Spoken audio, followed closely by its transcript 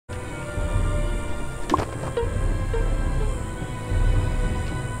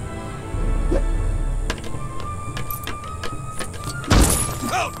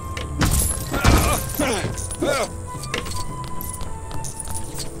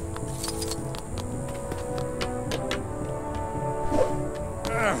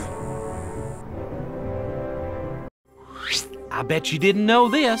I bet you didn't know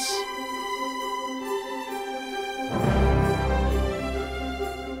this.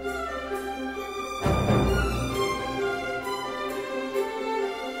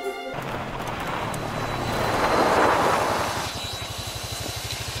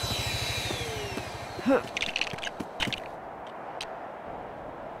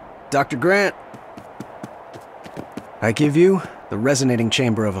 Dr. Grant, I give you the resonating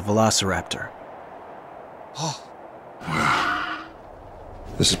chamber of a velociraptor.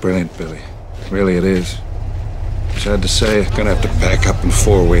 This is brilliant, Billy. Really, it is. Sad to say, I'm gonna have to pack up in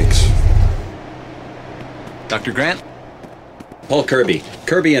 4 weeks. Dr. Grant? Paul Kirby,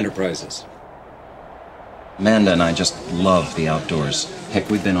 Kirby Enterprises. Amanda and I just love the outdoors. Heck,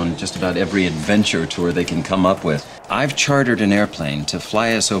 we've been on just about every adventure tour they can come up with. I've chartered an airplane to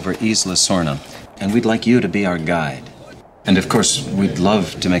fly us over Isla Sorna, and we'd like you to be our guide. And of course, we'd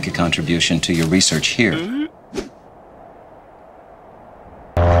love to make a contribution to your research here.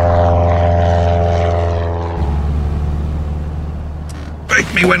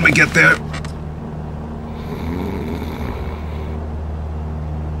 Wake me when we get there.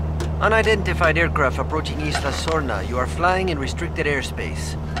 Unidentified aircraft approaching Isla Sorna. You are flying in restricted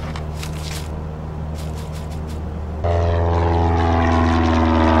airspace.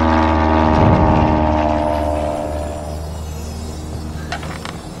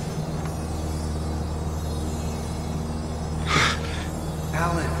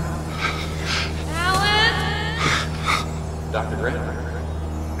 Alan. Alan? Dr. Grant?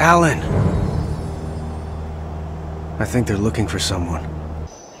 Alan. I think they're looking for someone.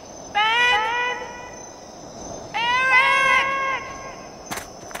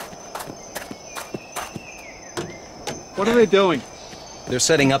 What are they doing? They're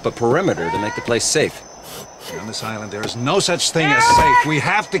setting up a perimeter to make the place safe. On this island, there is no such thing as safe. We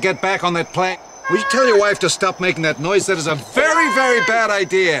have to get back on that plane. Will you tell your wife to stop making that noise? That is a very, very bad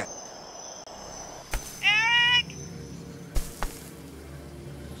idea. Eric!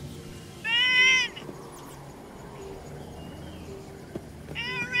 Ben!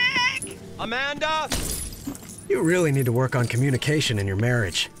 Eric! Amanda! You really need to work on communication in your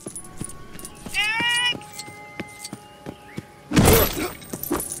marriage. Eric!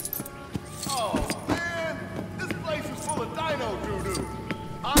 Oh, man! This place is full of dino doo-doo.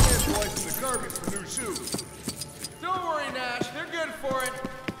 I'm invoicing the Kirby's for new shoes. Don't worry, Nash. They're good for it.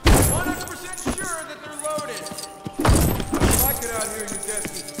 100% sure that they're loaded. I like it out here, you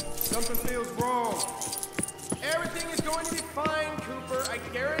Destiny. Something feels wrong. Everything is going to be fine, Cooper. I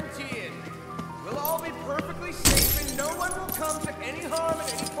guarantee it. We'll all be perfectly safe and no one will come to any harm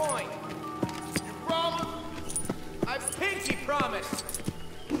at any point. You promise? I pinky promise.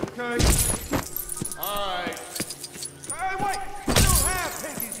 Okay. Alright. Hey, wait! You don't have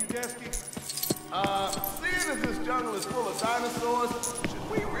pinkies, you Destiny. Seeing as this jungle is full of dinosaurs, should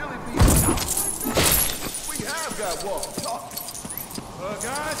we really be out like this? We have got walkie-talkies.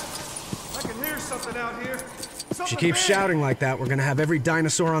 Guys, I can hear something out here. If she keeps shouting like that, we're gonna have every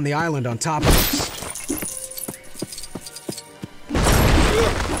dinosaur on the island on top of us.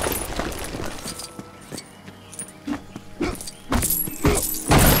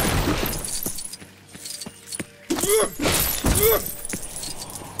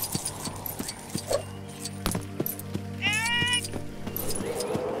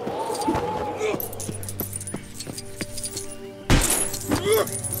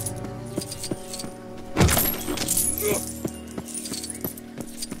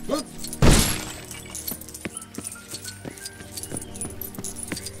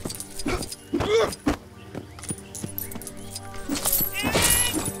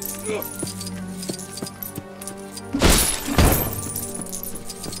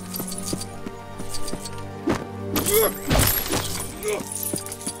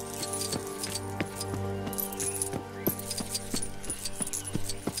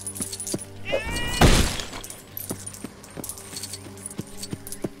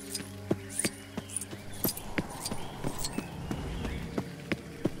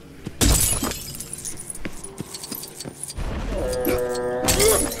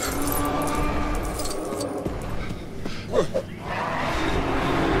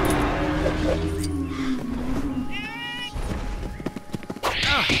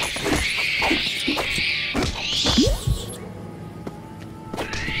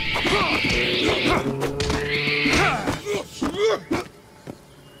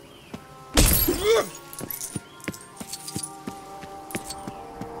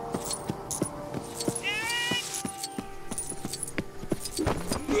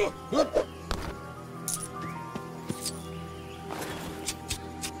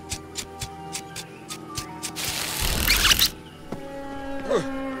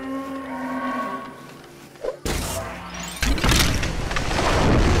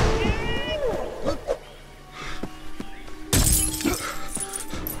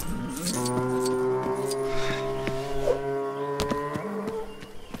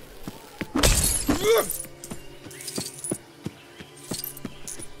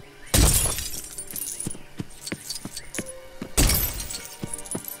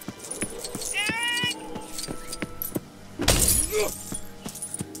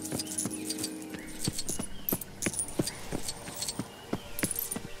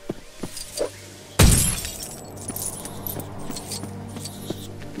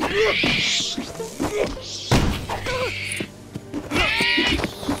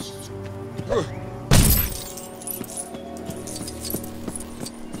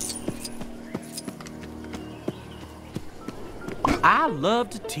 I love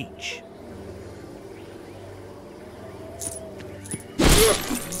to teach.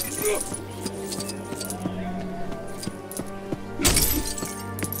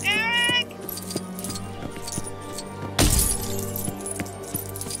 Eric! Eric!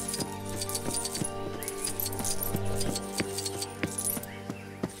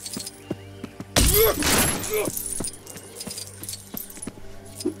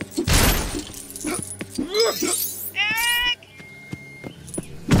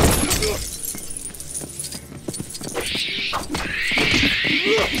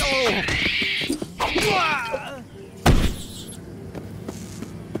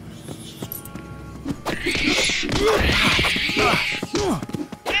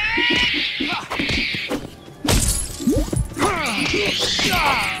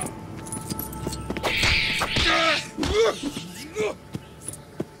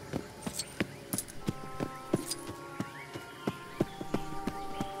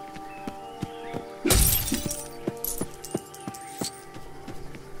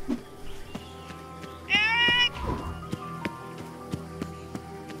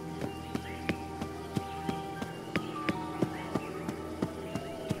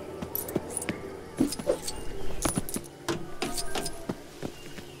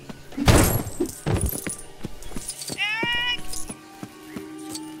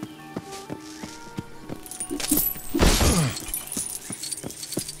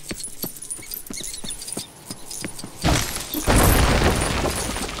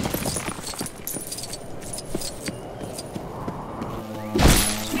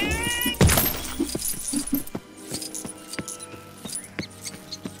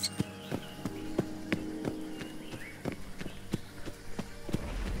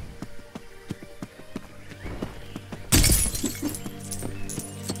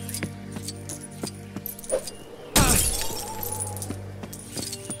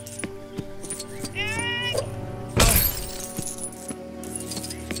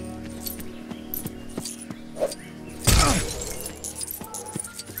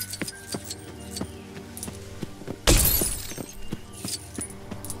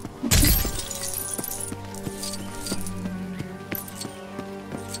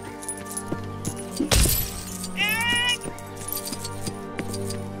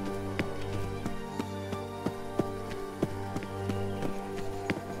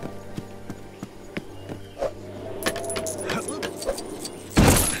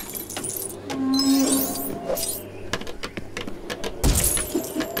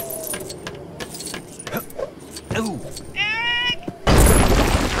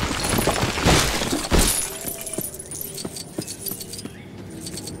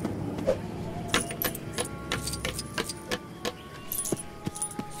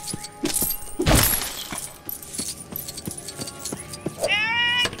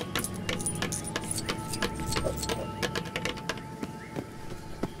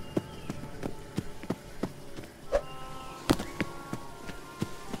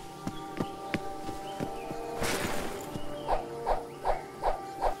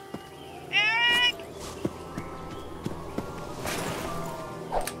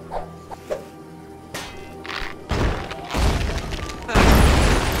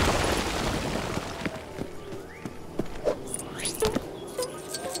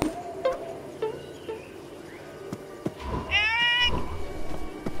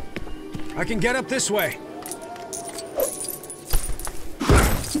 I can get up this way.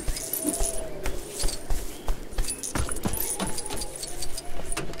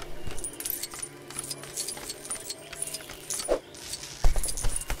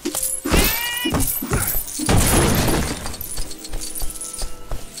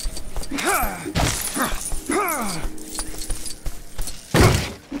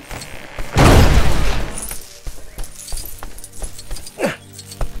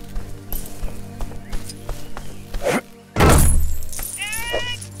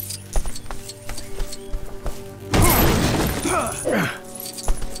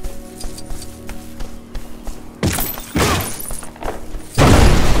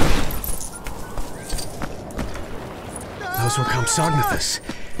 Those were Compsognathus.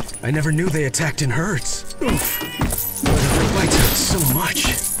 I never knew they attacked in herds. Oof. Their bites hurt so much.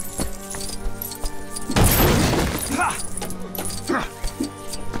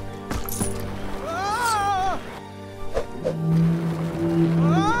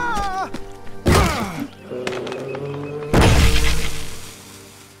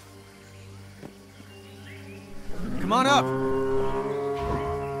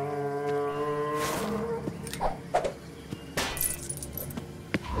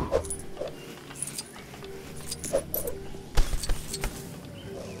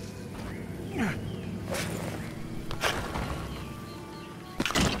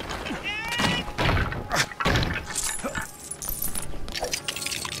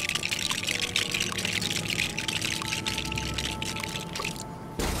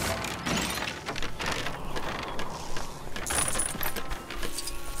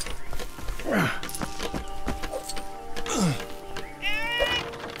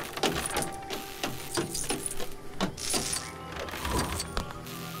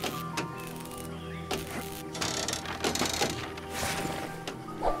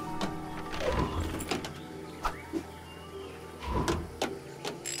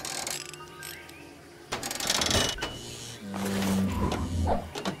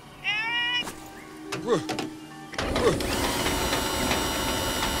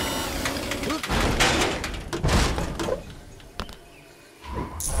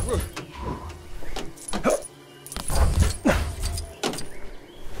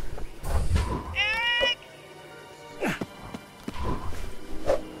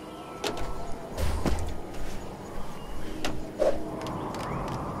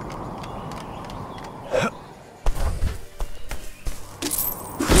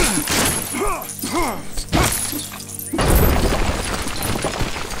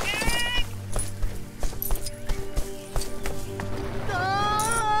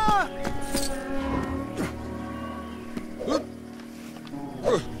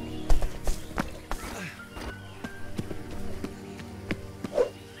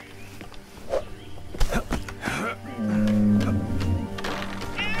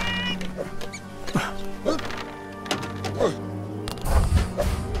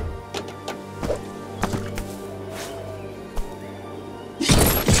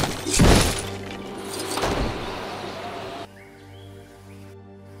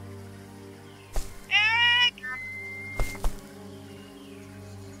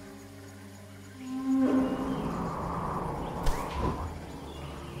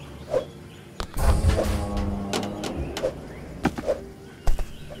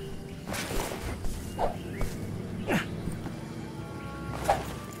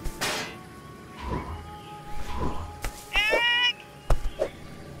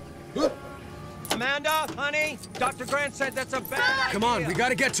 Amanda, honey, Dr. Grant said that's a bad idea. Come on, we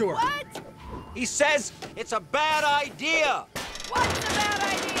gotta get to her. What? He says it's a bad idea. What's a bad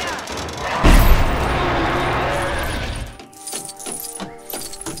idea?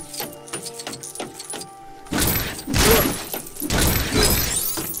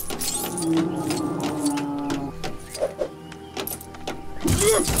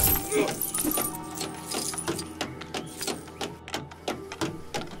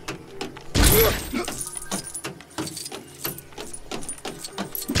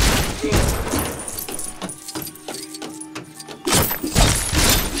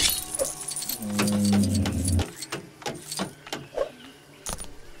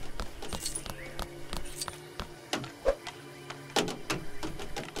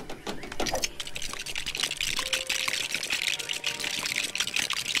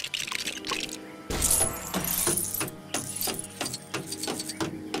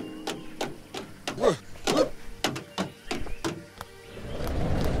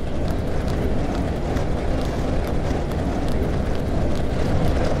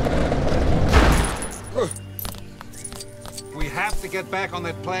 We have to get back on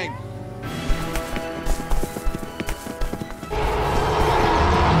that plane.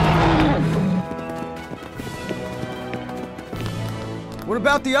 What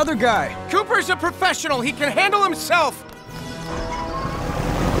about the other guy? Cooper's a professional. He can handle himself.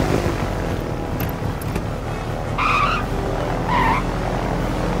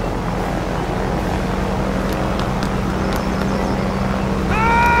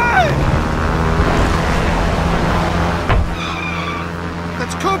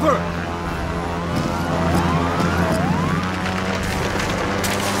 That's Cooper!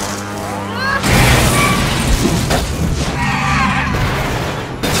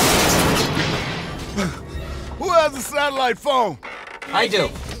 Who has a satellite phone? I do.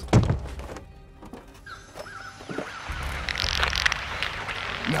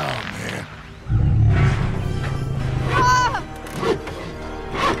 No, man.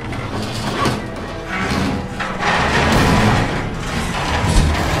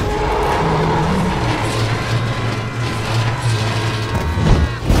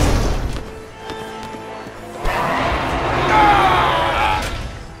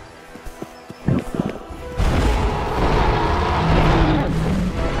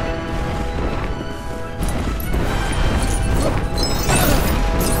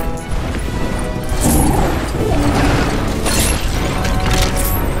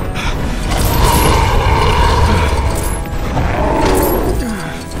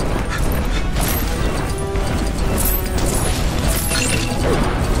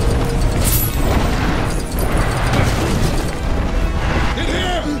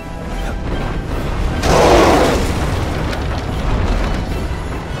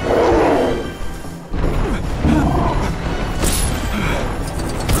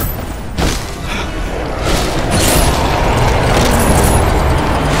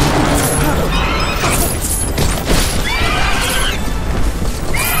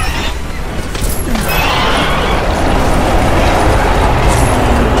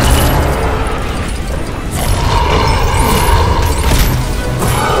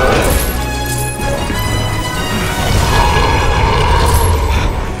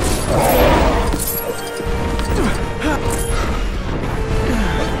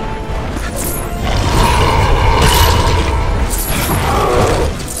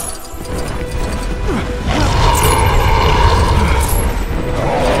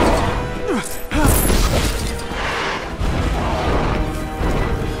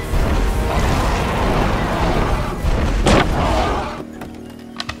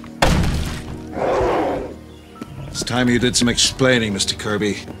 Time you did some explaining, Mr.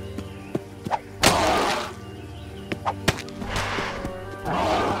 Kirby.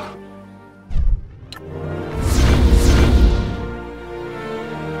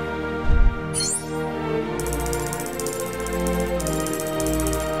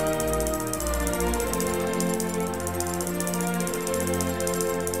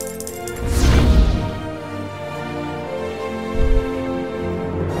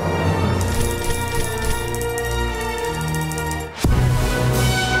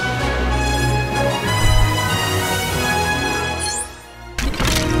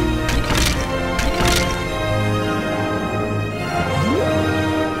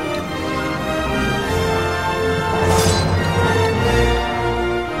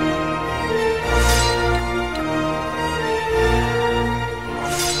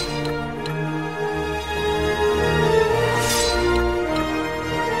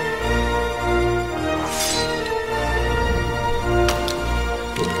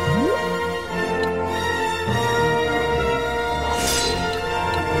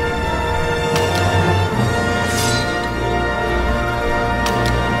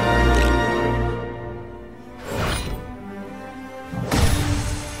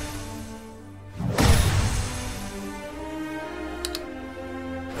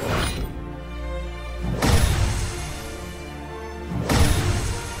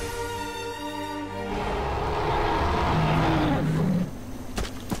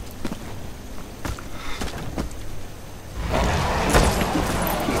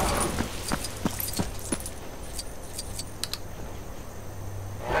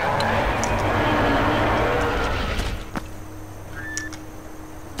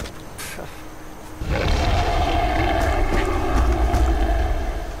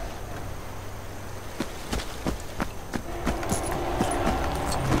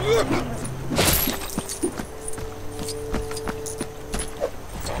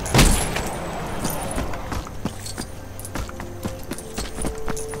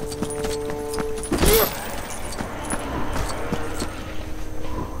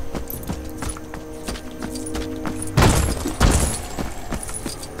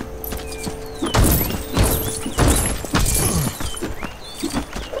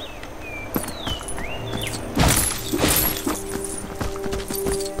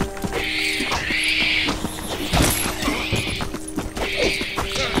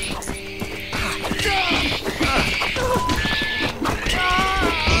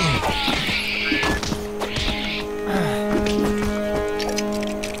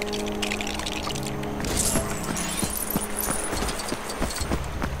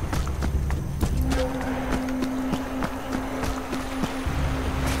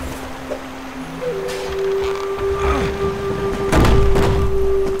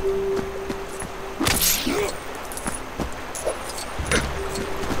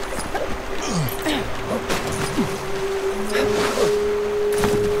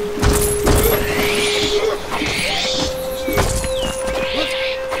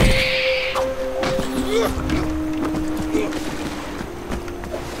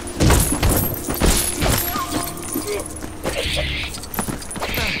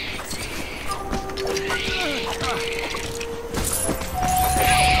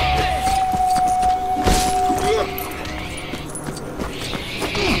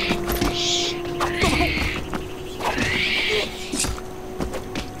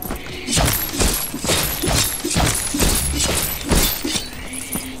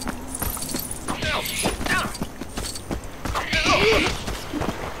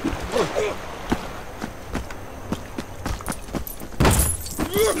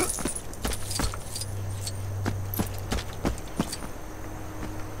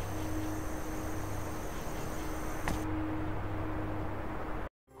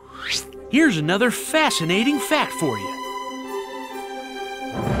 Here's another fascinating fact for you.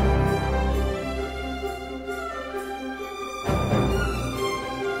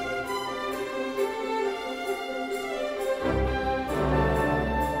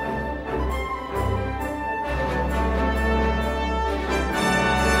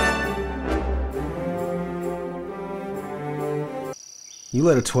 You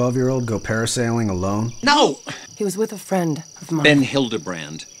let a 12-year-old go parasailing alone? No! He was with a friend of mine. Ben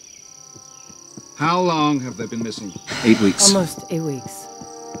Hildebrand. How long have they been missing? 8 weeks. Almost 8 weeks.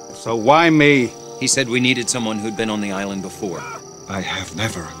 So why me? He said we needed someone who'd been on the island before. I have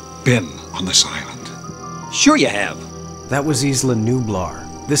never been on this island. Sure you have. That was Isla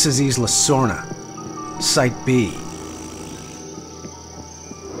Nublar. This is Isla Sorna. Site B.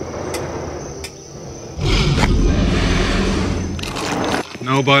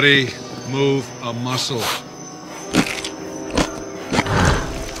 Nobody move a muscle.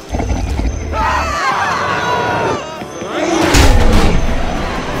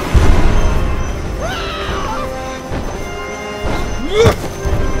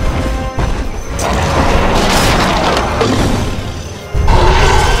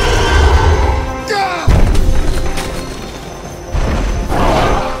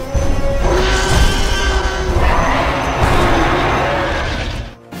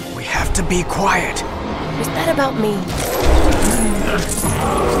 Be quiet. Was that about me?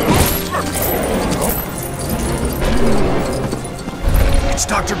 It's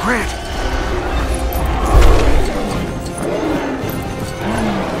Dr. Grant.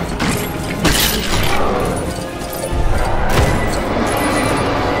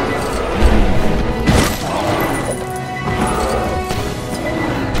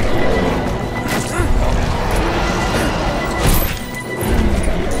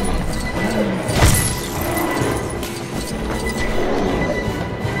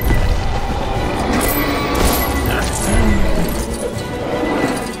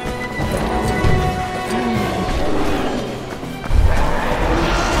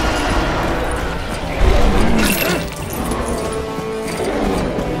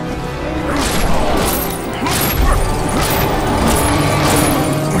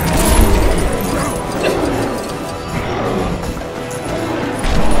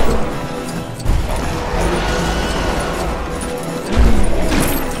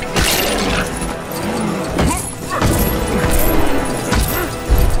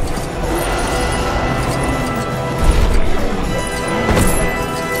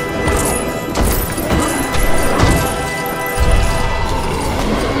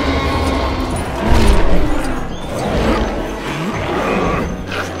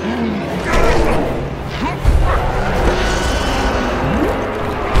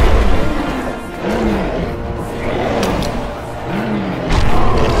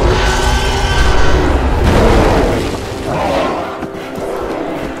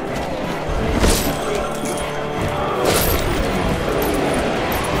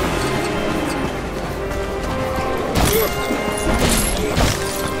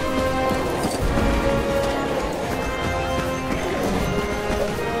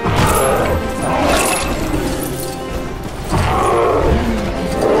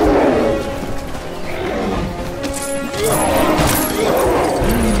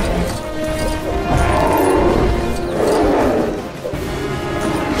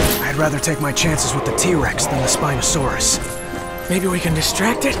 I'd rather take my chances with the T-Rex than the Spinosaurus. Maybe we can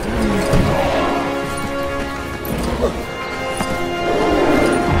distract it?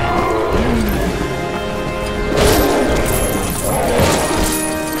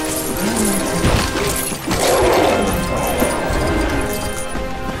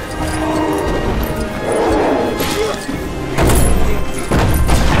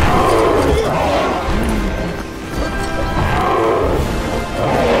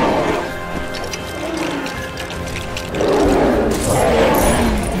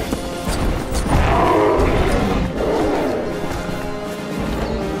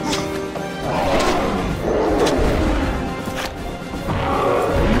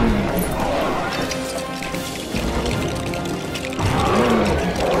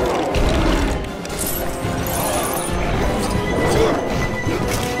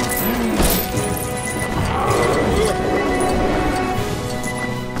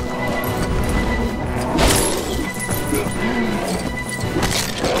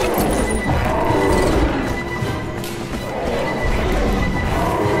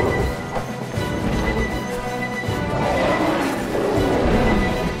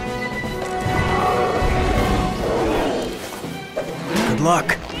 Good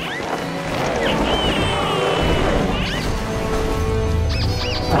luck.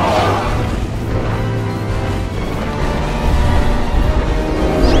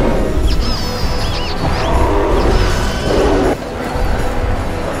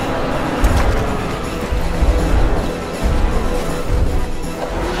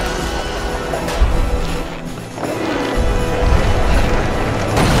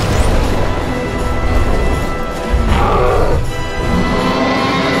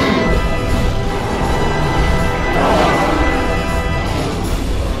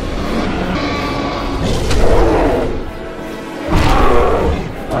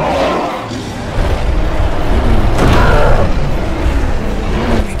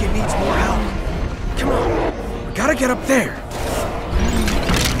 Get up there!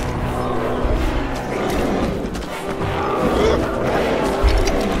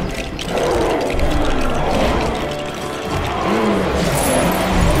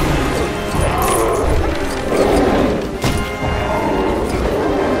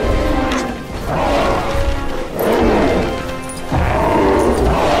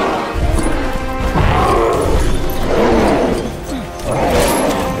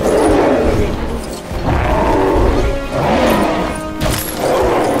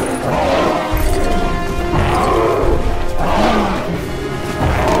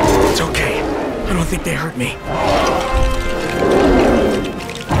 I don't think they hurt me.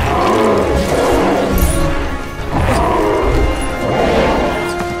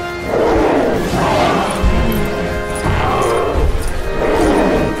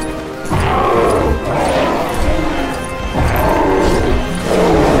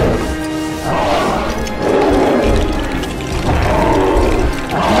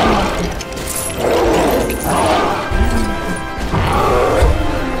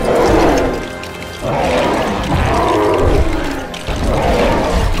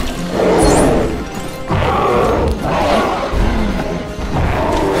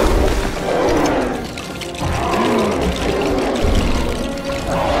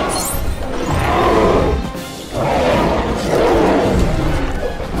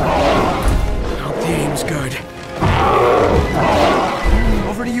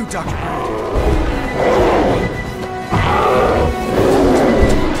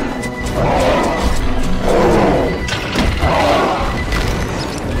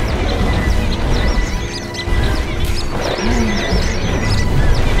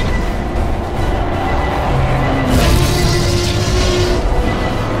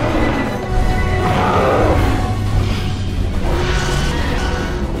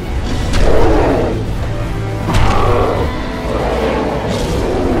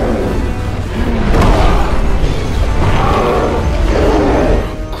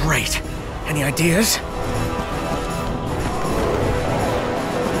 Great. Any ideas?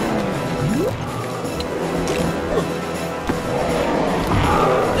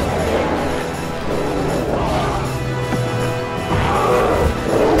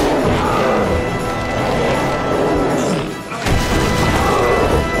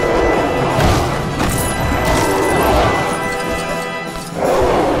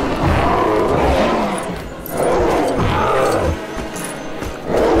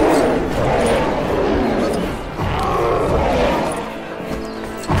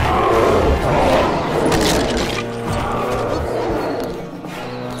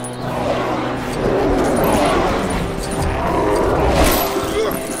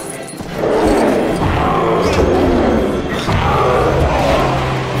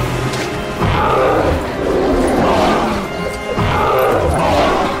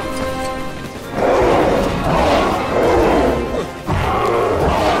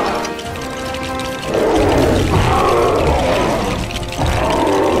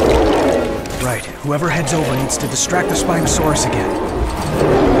 Whoever heads over needs to distract the Spinosaurus again.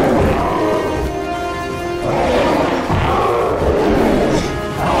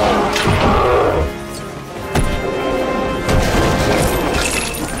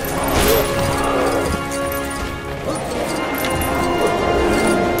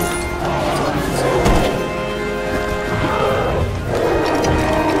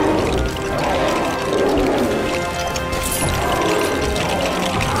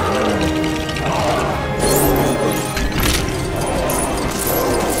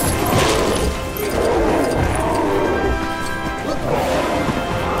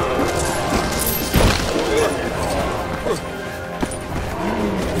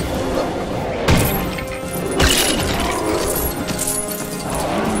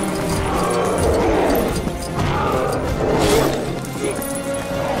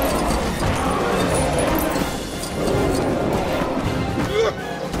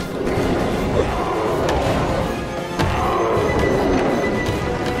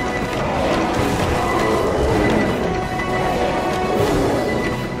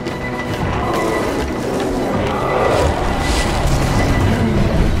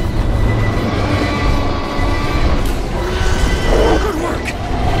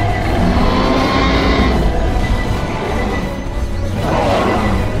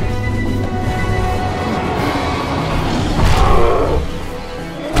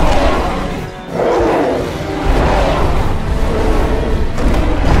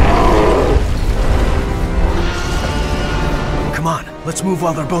 Let's move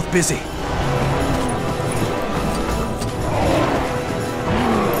while they're both busy.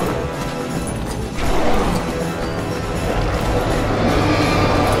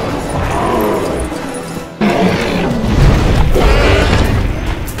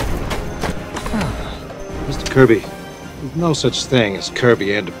 Mr. Kirby, there's no such thing as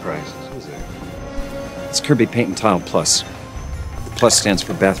Kirby Enterprises, is there? It's Kirby Paint and Tile Plus. The Plus stands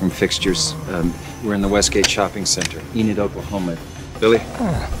for bathroom fixtures. We're in the Westgate Shopping Center, Enid, Oklahoma. Billy,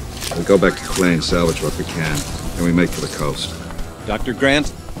 we go back to Clay and salvage what we can, and we make for the coast. Dr.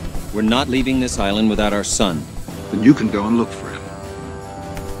 Grant, we're not leaving this island without our son. Then you can go and look for him.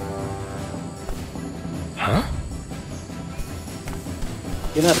 Huh?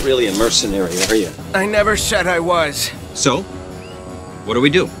 You're not really a mercenary, are you? I never said I was. So, what do we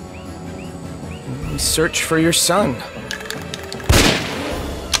do? We search for your son.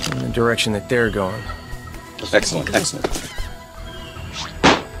 In the direction that they're going. Excellent, excellent.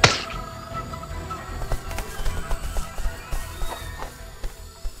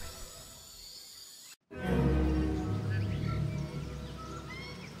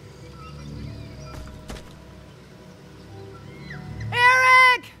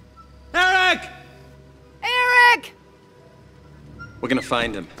 We're gonna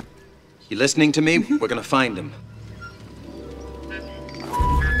find him. You listening to me? We're gonna find him.